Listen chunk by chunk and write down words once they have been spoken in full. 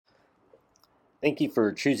Thank you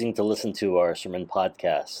for choosing to listen to our sermon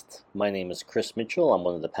podcast. My name is Criss Mitchell. I'm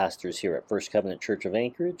one of the pastors here at First Covenant Church of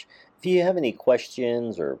Anchorage. If you have any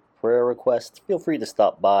questions or prayer requests, feel free to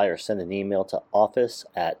stop by or send an email to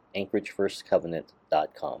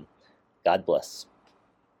office@anchoragefirstcovenant.com. God bless.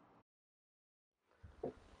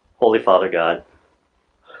 Holy Father God,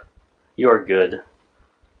 you are good.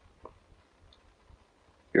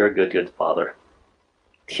 You're a good, good Father.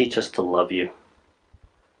 Teach us to love you.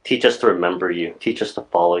 Teach us to remember you. Teach us to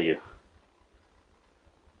follow you.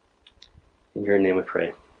 In your name we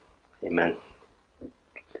pray. Amen.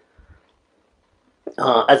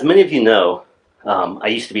 As many of you know, I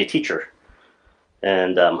used to be a teacher.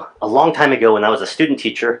 And a long time ago when I was a student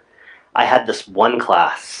teacher, I had this one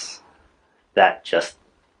class that just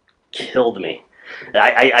killed me.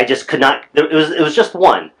 I just could not, it was just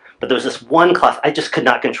one, but there was this one class I just could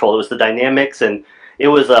not control. It was the dynamics, and it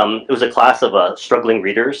was a class of struggling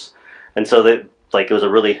readers, and so they were a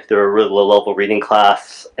really low level reading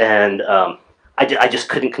class, and I just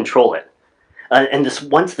couldn't control it. And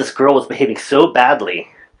once this girl was behaving so badly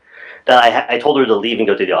that I told her to leave and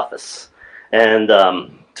go to the office, and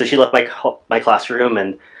so she left my classroom,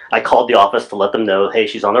 and I called the office to let them know, hey,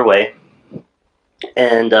 she's on her way,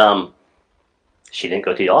 and she didn't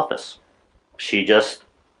go to the office. She just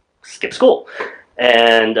skipped school,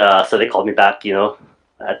 and so they called me back,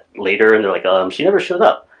 later, and they're like, she never showed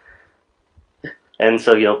up. And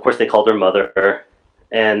so, of course, they called her mother,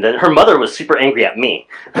 and then her mother was super angry at me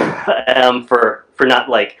for not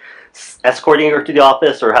escorting her to the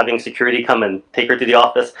office or having security come and take her to the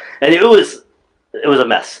office, and it was a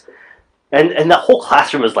mess. And the whole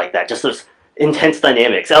classroom was like that, just those intense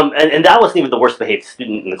dynamics. And that wasn't even the worst behaved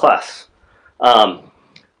student in the class.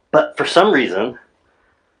 But for some reason,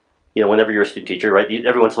 whenever you're a student teacher, right,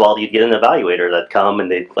 every once in a while you'd get an evaluator that'd come and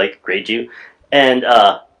they'd grade you, and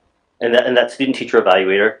that student teacher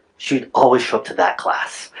evaluator, she'd always show up to that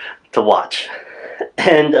class to watch.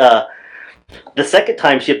 And the second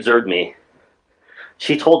time she observed me,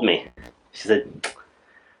 she told me, she said,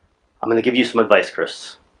 "I'm going to give you some advice,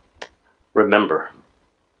 Criss. Remember,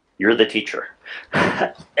 you're the teacher."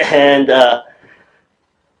 And I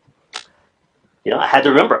had to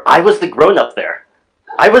remember, I was the grown-up there.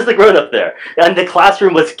 And the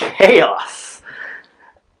classroom was chaos.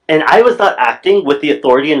 And I was not acting with the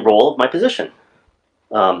authority and role of my position.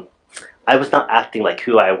 I was not acting like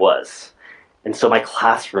who I was. And so my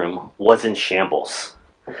classroom was in shambles.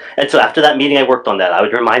 And so after that meeting, I worked on that. I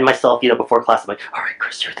would remind myself, before class, I'm like, all right,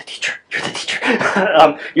 Criss, you're the teacher.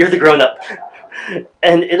 You're the grown-up.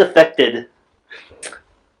 And it affected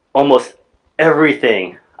almost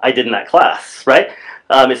everything I did in that class, right?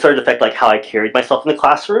 It started to affect how I carried myself in the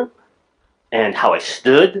classroom, and how I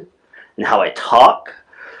stood, and how I talk,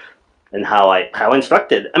 and how I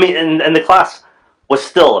instructed. I mean, and the class was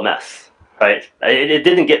still a mess, right? It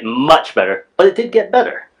didn't get much better, but it did get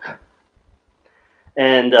better.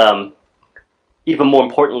 And even more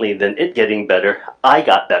importantly than it getting better, I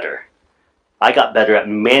got better. I got better at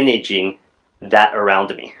managing that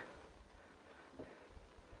around me.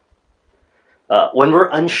 When we're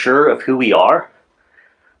unsure of who we are,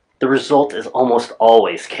 the result is almost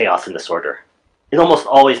always chaos and disorder. It almost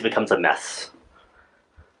always becomes a mess.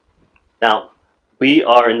 Now, we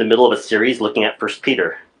are in the middle of a series looking at 1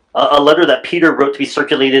 Peter, a letter that Peter wrote to be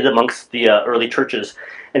circulated amongst the early churches.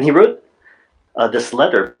 And he wrote this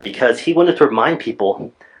letter because he wanted to remind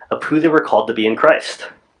people of who they were called to be in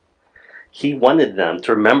Christ. He wanted them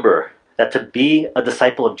to remember that to be a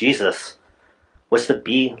disciple of Jesus was to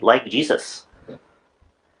be like Jesus.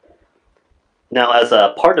 Now, as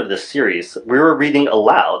a part of this series, we were reading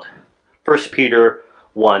aloud 1 Peter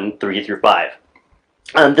 1, 3 through 5.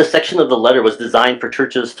 This section of the letter was designed for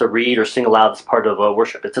churches to read or sing aloud as part of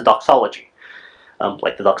worship. It's a doxology,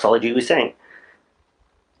 like the doxology we sang.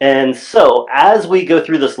 And so, as we go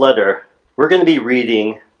through this letter, we're going to be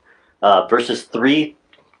reading verses 1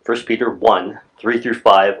 Peter 1, 3 through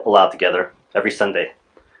 5 aloud together every Sunday.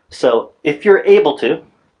 So, if you're able to,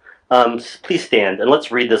 please stand and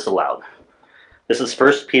let's read this aloud. This is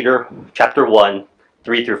 1 Peter chapter 1,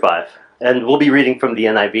 3 through 5. And we'll be reading from the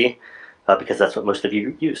NIV because that's what most of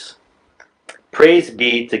you use. Praise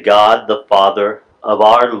be to God, the Father of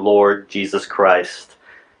our Lord Jesus Christ.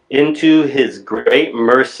 Into his great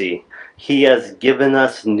mercy, he has given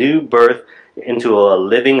us new birth into a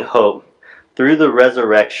living hope through the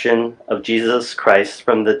resurrection of Jesus Christ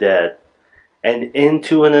from the dead, and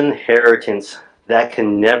into an inheritance that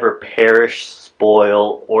can never perish,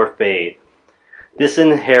 spoil, or fade. This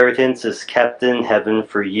inheritance is kept in heaven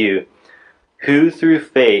for you, who through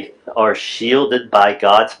faith are shielded by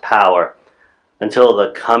God's power until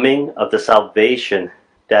the coming of the salvation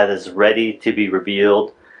that is ready to be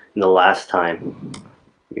revealed in the last time.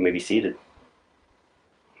 You may be seated.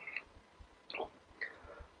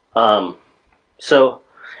 So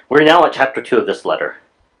we're now at chapter 2 of this letter.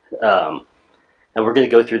 And we're going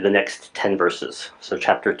to go through the next 10 verses. So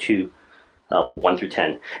chapter 2, 1 through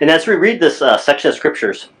 10. And as we read this section of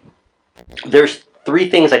scriptures, there's three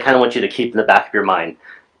things I kind of want you to keep in the back of your mind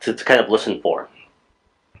to kind of listen for.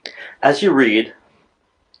 As you read,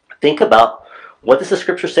 think about, what is the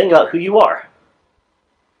scripture saying about who you are?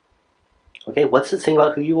 Okay, what's it saying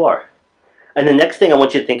about who you are? And the next thing I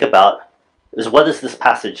want you to think about is, what is this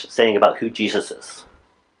passage saying about who Jesus is?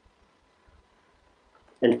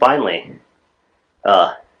 And finally,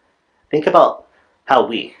 think about how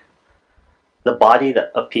we, the body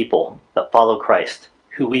of people that follow Christ,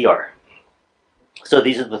 who we are. So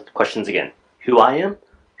these are the questions again. Who I am,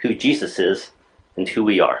 who Jesus is, and who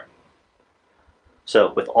we are.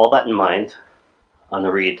 So with all that in mind, I'm going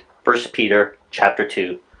to read 1 Peter chapter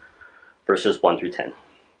 2, verses 1 through 10.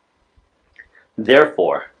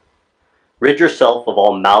 Therefore, rid yourself of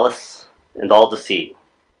all malice and all deceit,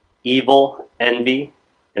 evil, envy,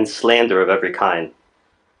 and slander of every kind.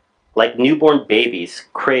 Like newborn babies,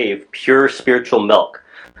 crave pure spiritual milk,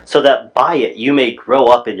 so that by it you may grow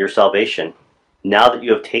up in your salvation, now that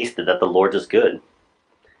you have tasted that the Lord is good.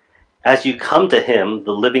 As you come to him,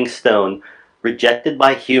 the living stone, rejected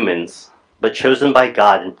by humans, but chosen by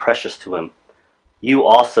God and precious to him, you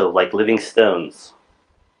also, like living stones,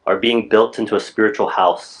 are being built into a spiritual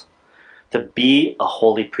house, to be a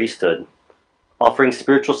holy priesthood, offering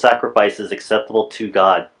spiritual sacrifices acceptable to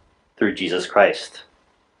God through Jesus Christ.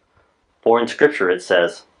 For in Scripture it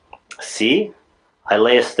says, "See, I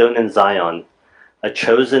lay a stone in Zion, a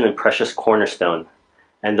chosen and precious cornerstone,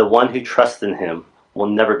 and the one who trusts in him will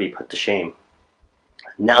never be put to shame."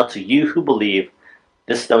 Now to you who believe,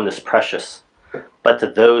 this stone is precious, but to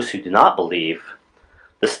those who do not believe,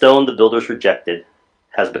 the stone the builders rejected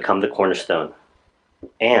has become the cornerstone,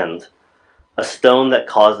 and a stone that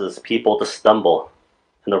causes people to stumble,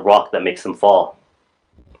 and the rock that makes them fall.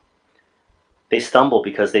 They stumble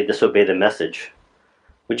because they disobey the message,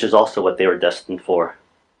 which is also what they were destined for.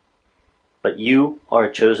 But you are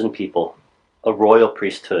a chosen people, a royal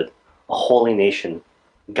priesthood, a holy nation,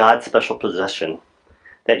 God's special possession,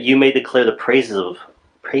 that you may declare the praises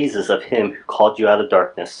of him who called you out of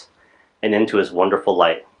darkness and into his wonderful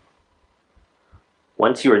light.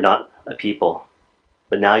 Once you were not a people,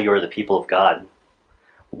 but now you are the people of God.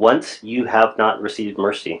 Once you have not received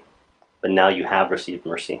mercy, but now you have received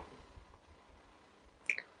mercy.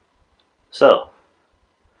 So,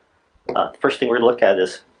 the first thing we're going to look at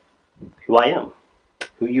is who I am,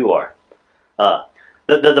 who you are.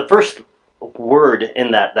 The first word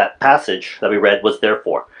in that passage that we read was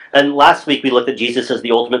therefore. And last week we looked at Jesus as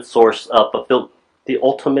the ultimate source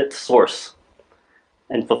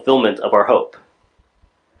and fulfillment of our hope.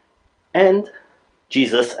 And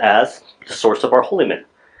Jesus as the source of our holiness.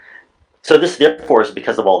 So this therefore is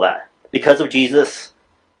because of all that. Because of Jesus,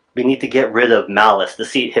 we need to get rid of malice,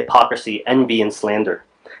 deceit, hypocrisy, envy, and slander.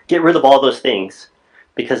 Get rid of all those things,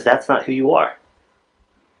 because that's not who you are.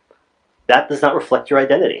 That does not reflect your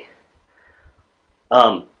identity.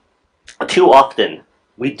 Too often,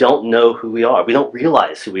 we don't know who we are. We don't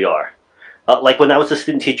realize who we are. Like when I was a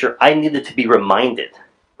student teacher, I needed to be reminded,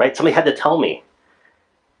 right? Somebody had to tell me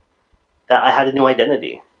that I had a new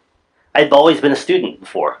identity. I'd always been a student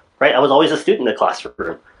before, right? I was always a student in the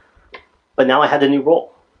classroom. But now I had a new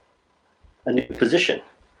role, a new position.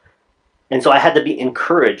 And so I had to be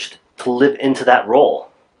encouraged to live into that role.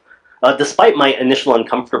 Despite my initial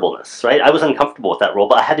uncomfortableness, right? I was uncomfortable with that role,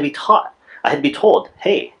 but I had to be taught. I had to be told,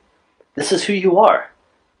 hey, this is who you are.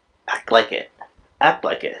 Act like it. Act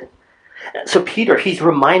like it. So Peter, he's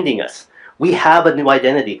reminding us, we have a new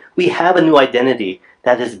identity. We have a new identity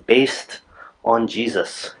that is based on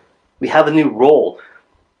Jesus. We have a new role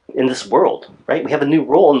in this world, right? We have a new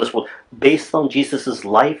role in this world based on Jesus'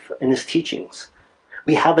 life and his teachings.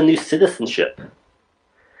 We have a new citizenship.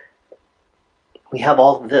 We have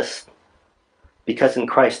all of this because in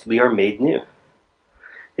Christ we are made new.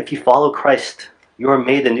 If you follow Christ, you are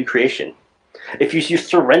made a new creation. If you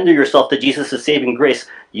surrender yourself to Jesus' saving grace,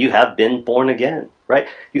 you have been born again, right?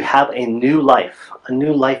 You have a new life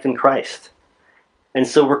in Christ. And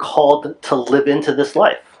so we're called to live into this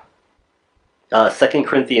life. 2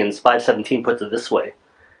 Corinthians 5:17 puts it this way.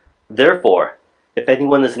 Therefore, if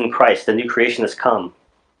anyone is in Christ, a new creation has come.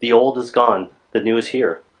 The old is gone, the new is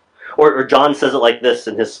here. Or John says it like this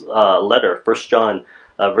in his letter, 1 John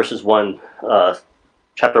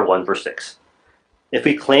chapter 1, verse 6. If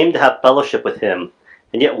we claim to have fellowship with him,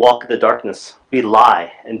 and yet walk in the darkness. We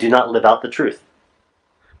lie and do not live out the truth.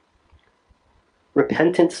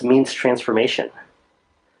 Repentance means transformation.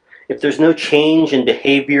 If there's no change in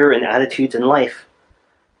behavior and attitudes in life,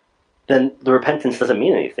 then the repentance doesn't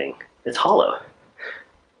mean anything. It's hollow.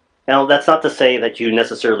 Now, that's not to say that you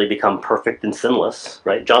necessarily become perfect and sinless,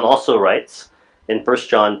 right? John also writes in 1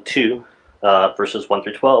 John 2, verses 1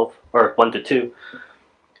 through 12, or 1 to 2,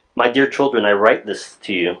 "My dear children, I write this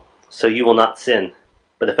to you, so you will not sin.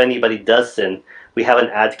 But if anybody does sin, we have an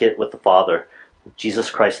advocate with the Father, Jesus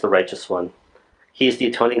Christ, the righteous one. He is the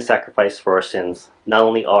atoning sacrifice for our sins, not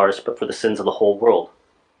only ours, but for the sins of the whole world."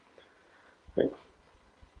 Right?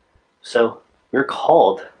 So we're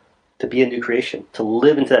called to be a new creation, to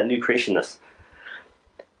live into that new creationness.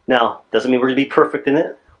 Now, doesn't mean we're going to be perfect in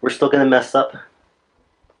it. We're still going to mess up.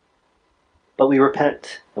 But we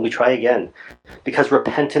repent and we try again, because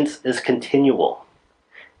repentance is continual.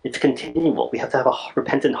 It's continual. We have to have a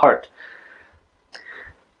repentant heart.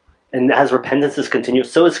 And as repentance is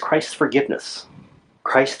continuous, so is Christ's forgiveness.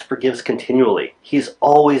 Christ forgives continually. He's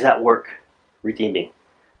always at work redeeming.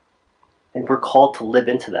 And we're called to live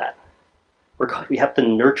into that. We have to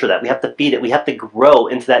nurture that. We have to feed it. We have to grow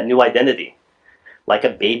into that new identity. Like a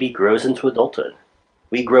baby grows into adulthood.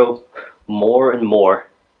 We grow more and more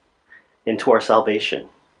into our salvation.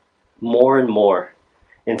 More and more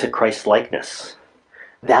into Christ's likeness.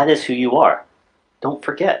 That is who you are. Don't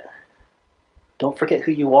forget. Don't forget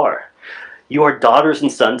who you are. You are daughters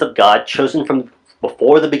and sons of God, chosen from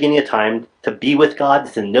before the beginning of time to be with God,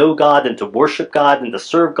 to know God, and to worship God, and to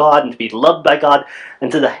serve God, and to be loved by God,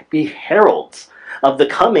 and to be heralds of the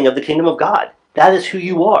coming of the kingdom of God. That is who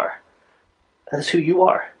you are. That is who you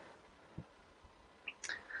are.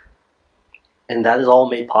 And that is all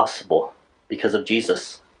made possible because of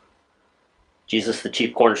Jesus. Jesus, the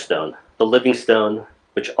chief cornerstone, the living stone,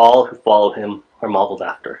 which all who follow him are modeled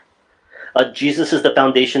after. Jesus is the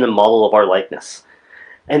foundation and model of our likeness.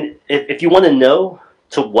 And if you want to know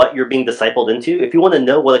to what you're being discipled into, if you want to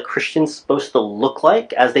know what a Christian's supposed to look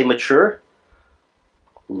like as they mature,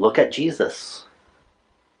 look at Jesus.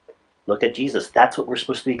 Look at Jesus. That's what we're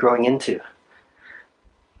supposed to be growing into.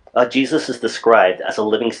 Jesus is described as a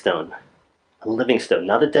living stone. A living stone,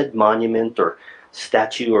 not a dead monument or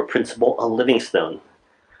statue or principle, a living stone.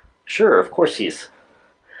 Sure, of course he's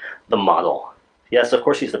the model. Yes, of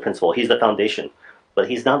course he's the principle. He's the foundation. But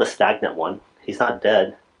he's not a stagnant one. He's not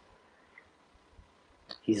dead.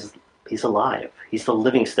 He's alive. He's the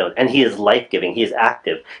living stone. And he is life-giving. He is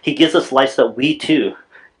active. He gives us life so that we too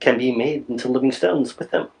can be made into living stones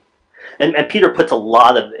with him. And Peter puts a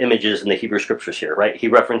lot of images in the Hebrew scriptures here, right? He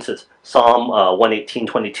references Psalm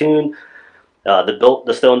 118:22.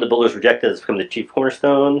 The stone the builders rejected has become the chief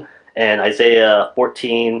cornerstone. And Isaiah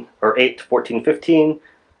 8:14-15,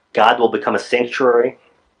 God will become a sanctuary.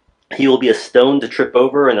 He will be a stone to trip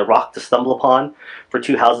over and a rock to stumble upon for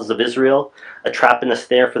two houses of Israel, a trap and a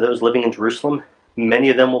snare for those living in Jerusalem. Many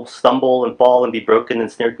of them will stumble and fall and be broken and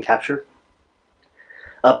snared and captured.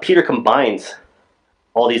 Peter combines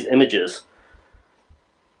all these images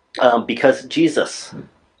because Jesus,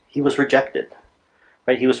 he was rejected.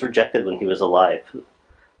 Right? He was rejected when he was alive.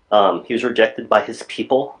 He was rejected by his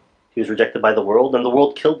people. He was rejected by the world, and the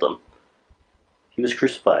world killed him. He was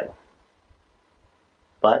crucified.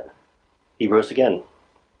 But he rose again.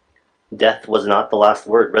 Death was not the last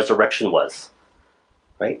word. Resurrection was.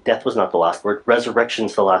 Right? Death was not the last word.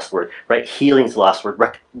 Resurrection's the last word. Right? Healing's the last word.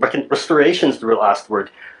 Restoration's the last word.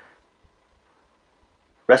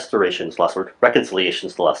 Restoration's the last word.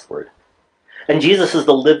 Reconciliation's the last word. And Jesus is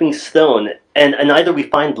the living stone. And either we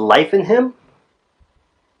find life in him,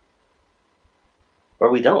 or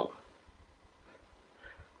we don't.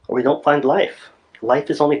 Or we don't find life. Life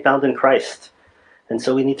is only found in Christ. And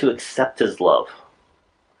so we need to accept his love.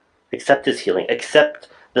 Accept his healing. Accept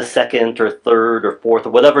the second or third or fourth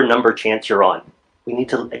or whatever number chance you're on. We need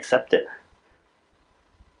to accept it.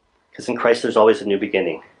 Because in Christ there's always a new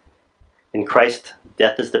beginning. In Christ,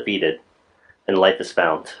 death is defeated and life is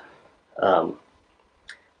found.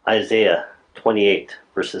 Isaiah 28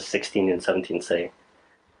 verses 16 and 17 say,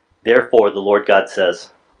 "Therefore the Lord God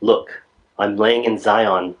says, look, I'm laying in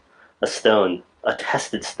Zion a stone, a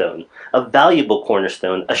tested stone, a valuable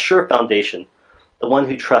cornerstone, a sure foundation. The one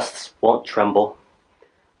who trusts won't tremble.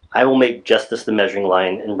 I will make justice the measuring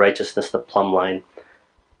line and righteousness the plumb line.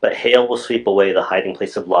 But hail will sweep away the hiding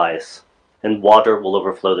place of lies, and water will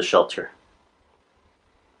overflow the shelter."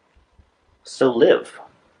 So live,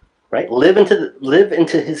 right? Live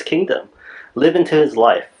into his kingdom. Live into his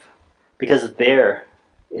life. Because there,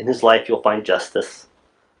 in his life, you'll find justice.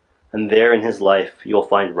 And there in his life, you'll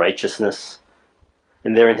find righteousness.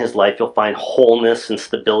 And there in his life, you'll find wholeness and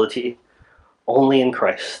stability only in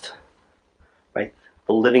Christ, right?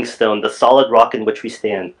 The living stone, the solid rock in which we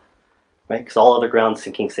stand, right? Because all other ground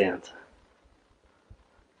sinking sand.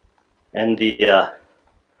 And the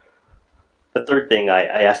third thing I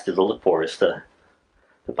asked you to look for is to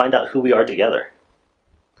find out who we are together.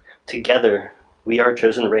 Together, we are a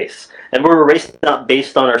chosen race. And we're a race not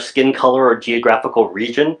based on our skin color or geographical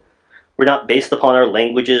region. We're not based upon our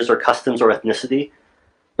languages or customs or ethnicity,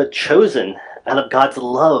 but chosen out of God's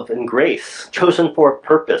love and grace, chosen for a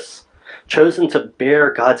purpose, chosen to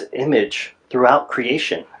bear God's image throughout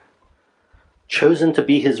creation, chosen to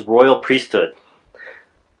be his royal priesthood.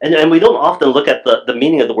 And we don't often look at the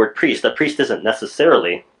meaning of the word priest. A priest isn't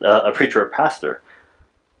necessarily a preacher or pastor.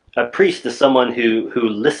 A priest is someone who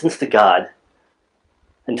listens to God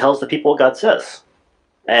and tells the people what God says.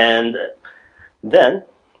 And then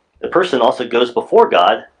the person also goes before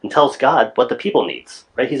God and tells God what the people needs.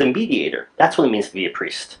 Right? He's a mediator. That's what it means to be a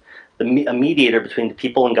priest. A mediator between the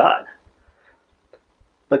people and God.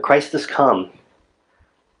 But Christ has come,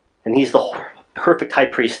 and he's the perfect high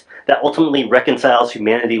priest that ultimately reconciles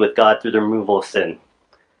humanity with God through the removal of sin.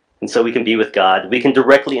 And so we can be with God. We can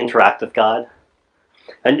directly interact with God.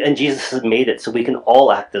 And Jesus has made it so we can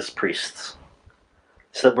all act as priests.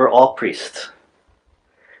 So that we're all priests.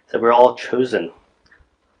 So that we're all chosen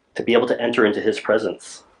to be able to enter into his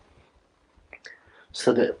presence.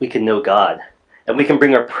 So that we can know God. And we can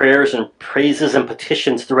bring our prayers and praises and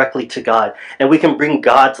petitions directly to God. And we can bring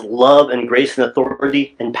God's love and grace and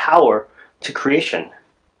authority and power to creation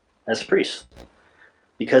as priests.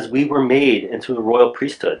 Because we were made into a royal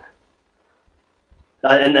priesthood.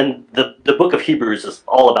 And then the book of Hebrews is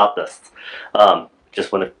all about this.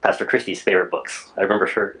 Just one of Pastor Christie's favorite books. I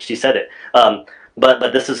remember she said it.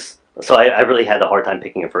 But this is, so I really had a hard time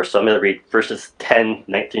picking it first. So I'm going to read verses 10,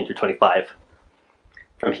 19 through 25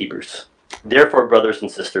 from Hebrews. Therefore, brothers and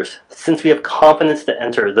sisters, since we have confidence to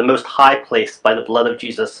enter the most high place by the blood of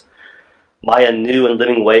Jesus, by a new and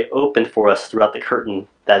living way opened for us throughout the curtain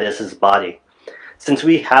that is his body. Since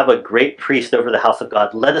we have a great priest over the house of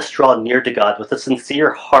God, let us draw near to God with a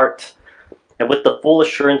sincere heart and with the full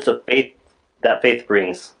assurance of faith that faith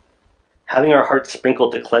brings, having our hearts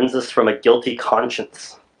sprinkled to cleanse us from a guilty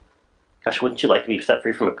conscience. Gosh, wouldn't you like to be set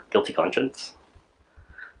free from a guilty conscience?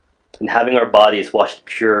 And having our bodies washed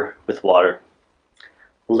pure with water.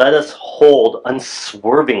 Let us hold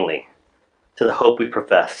unswervingly to the hope we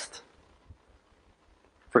professed.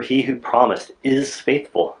 For he who promised is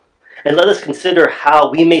faithful. And let us consider how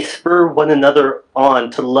we may spur one another on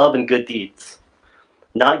to love and good deeds,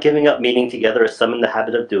 not giving up meeting together as some in the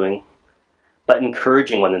habit of doing, but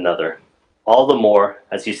encouraging one another, all the more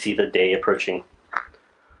as you see the day approaching.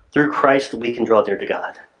 Through Christ, we can draw near to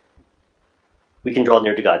God. We can draw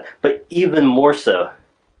near to God. But even more so,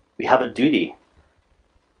 we have a duty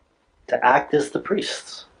to act as the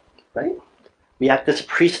priests, right? We act as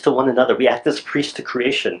priests to one another. We act as priests to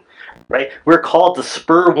creation, right? We're called to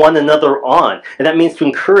spur one another on. And that means to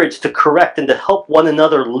encourage, to correct, and to help one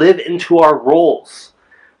another live into our roles.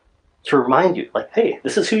 To remind you, like, hey,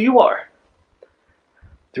 this is who you are.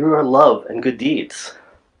 Through our love and good deeds.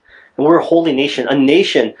 And we're a holy nation, a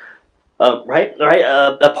nation, a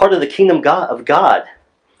part of the kingdom of God.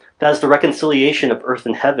 That is the reconciliation of earth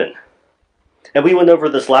and heaven. And we went over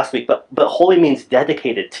this last week, but holy means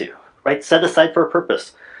dedicated to. Right? Set aside for a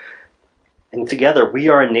purpose. And together we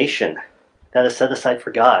are a nation that is set aside for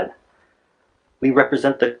God. We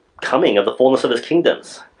represent the coming of the fullness of his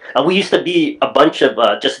kingdoms. We used to be a bunch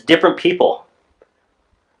of just different people.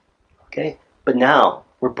 Okay? But now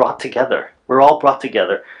we're brought together. We're all brought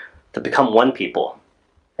together to become one people.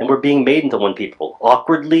 And we're being made into one people.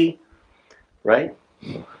 Awkwardly, right?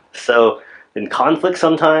 So in conflict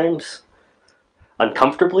sometimes,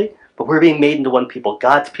 uncomfortably, but we're being made into one people,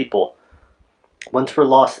 God's people. Once we're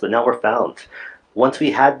lost, but now we're found. Once we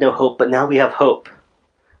had no hope, but now we have hope.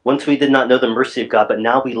 Once we did not know the mercy of God, but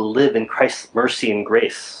now we live in Christ's mercy and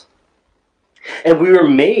grace. And we were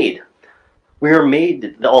made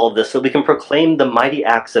all of this so we can proclaim the mighty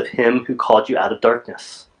acts of him who called you out of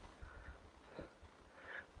darkness.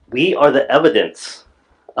 We are the evidence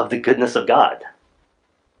of the goodness of God.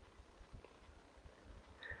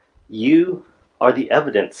 You are the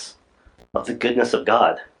evidence of the goodness of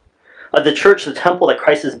God. The church, the temple that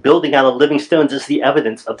Christ is building out of living stones, is the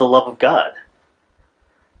evidence of the love of God.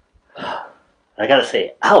 I gotta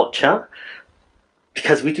say, ouch, huh?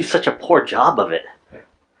 Because we do such a poor job of it.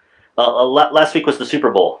 Last week was the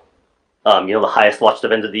Super Bowl. The highest watched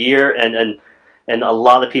event of the year, and a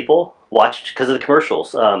lot of people watched because of the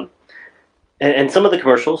commercials. And some of the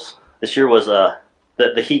commercials this year was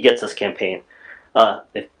the He Gets Us campaign.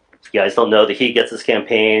 If you guys don't know, the He Gets This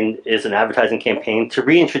campaign is an advertising campaign to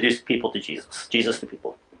reintroduce people to Jesus to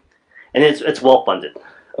people. And it's well funded.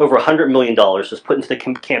 Over $100 million was put into the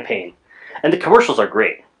campaign. And the commercials are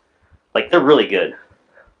great. Like, they're really good.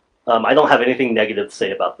 I don't have anything negative to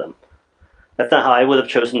say about them. That's not how I would have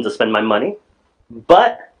chosen to spend my money,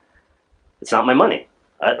 but it's not my money.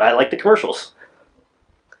 I like the commercials.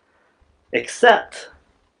 Except,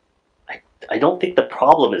 I don't think the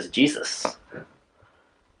problem is Jesus.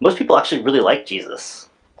 Most people actually really like Jesus.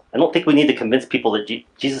 I don't think we need to convince people that we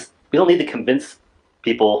don't need to convince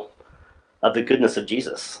people of the goodness of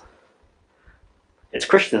Jesus. It's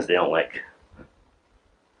Christians they don't like.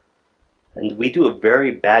 And we do a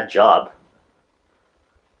very bad job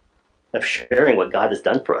of sharing what God has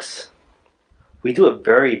done for us. We do a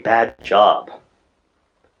very bad job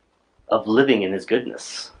of living in His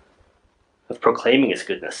goodness, of proclaiming His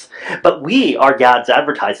goodness. But we are God's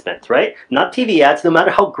advertisement, right? Not TV ads, no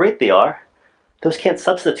matter how great they are. Those can't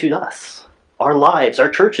substitute us. Our lives, our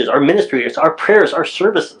churches, our ministries, our prayers, our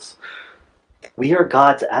services. We are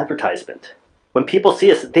God's advertisement. When people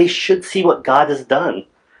see us, they should see what God has done.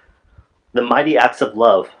 The mighty acts of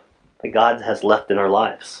love that God has left in our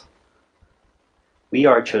lives. We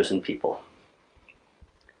are a chosen people,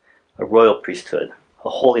 a royal priesthood, a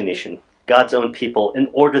holy nation, God's own people, in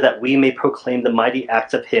order that we may proclaim the mighty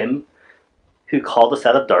acts of Him who called us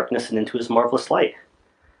out of darkness and into His marvelous light.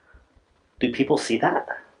 Do people see that?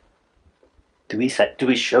 Do we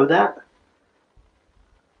show that?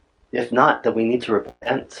 If not, then we need to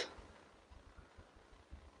repent.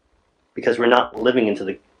 Because we're not living into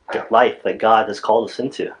the life that God has called us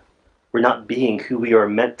into. We're not being who we are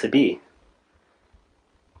meant to be.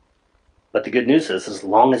 But the good news is, as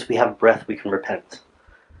long as we have breath, we can repent.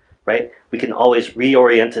 Right? We can always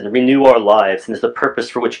reorient and renew our lives into the purpose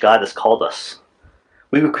for which God has called us.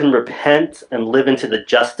 We can repent and live into the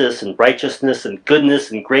justice and righteousness and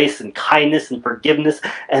goodness and grace and kindness and forgiveness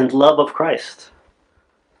and love of Christ.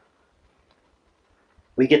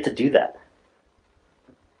 We get to do that.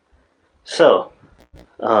 So,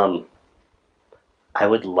 I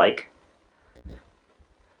would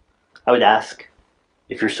ask,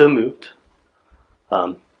 if you're so moved,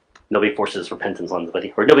 nobody forces repentance on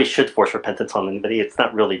anybody, or nobody should force repentance on anybody. It's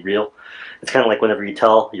not really real. It's kind of like whenever you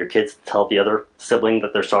tell your kids to tell the other sibling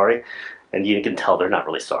that they're sorry, and you can tell they're not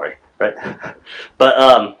really sorry, right?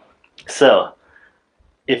 But, so,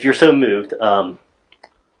 if you're so moved,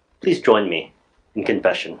 please join me in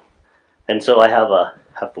confession. And so I have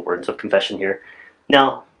the words of confession here.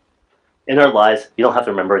 Now, in our lives, you don't have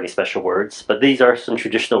to remember any special words, but these are some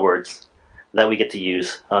traditional words that we get to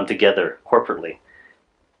use together, corporately,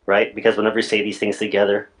 right? Because whenever we say these things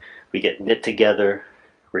together, we get knit together,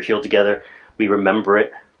 we're healed together, we remember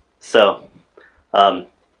it. So, I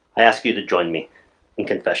ask you to join me in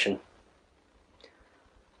confession.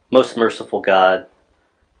 Most merciful God,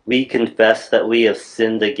 we confess that we have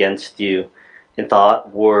sinned against you in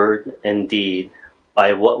thought, word, and deed,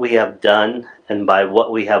 by what we have done and by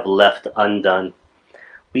what we have left undone.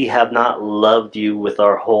 We have not loved you with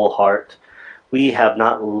our whole heart. We have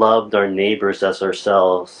not loved our neighbors as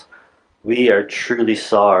ourselves. We are truly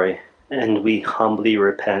sorry, and we humbly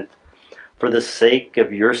repent. For the sake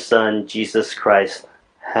of your Son, Jesus Christ,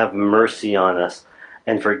 have mercy on us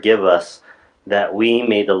and forgive us, that we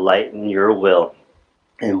may delight in your will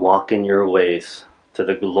and walk in your ways, to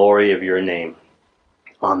the glory of your name.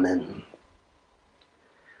 Amen.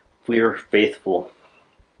 If we are faithful,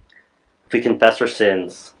 if we confess our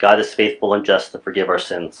sins, God is faithful and just to forgive our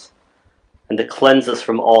sins and to cleanse us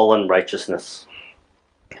from all unrighteousness.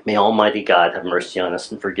 May Almighty God have mercy on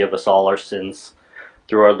us and forgive us all our sins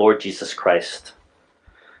through our Lord Jesus Christ.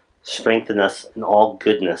 Strengthen us in all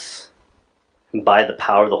goodness, and by the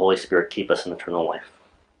power of the Holy Spirit, keep us in eternal life.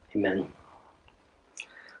 Amen.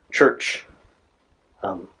 Church,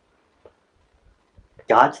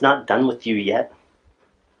 God's not done with you yet.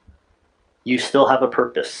 You still have a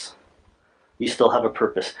purpose. You still have a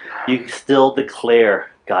purpose. You still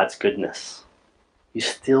declare God's goodness. You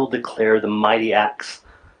still declare the mighty acts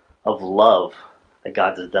of love that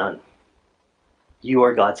God has done. You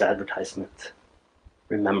are God's advertisement.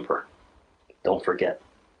 Remember, don't forget.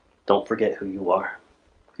 Don't forget who you are,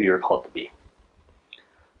 who you're called to be.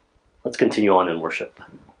 Let's continue on in worship.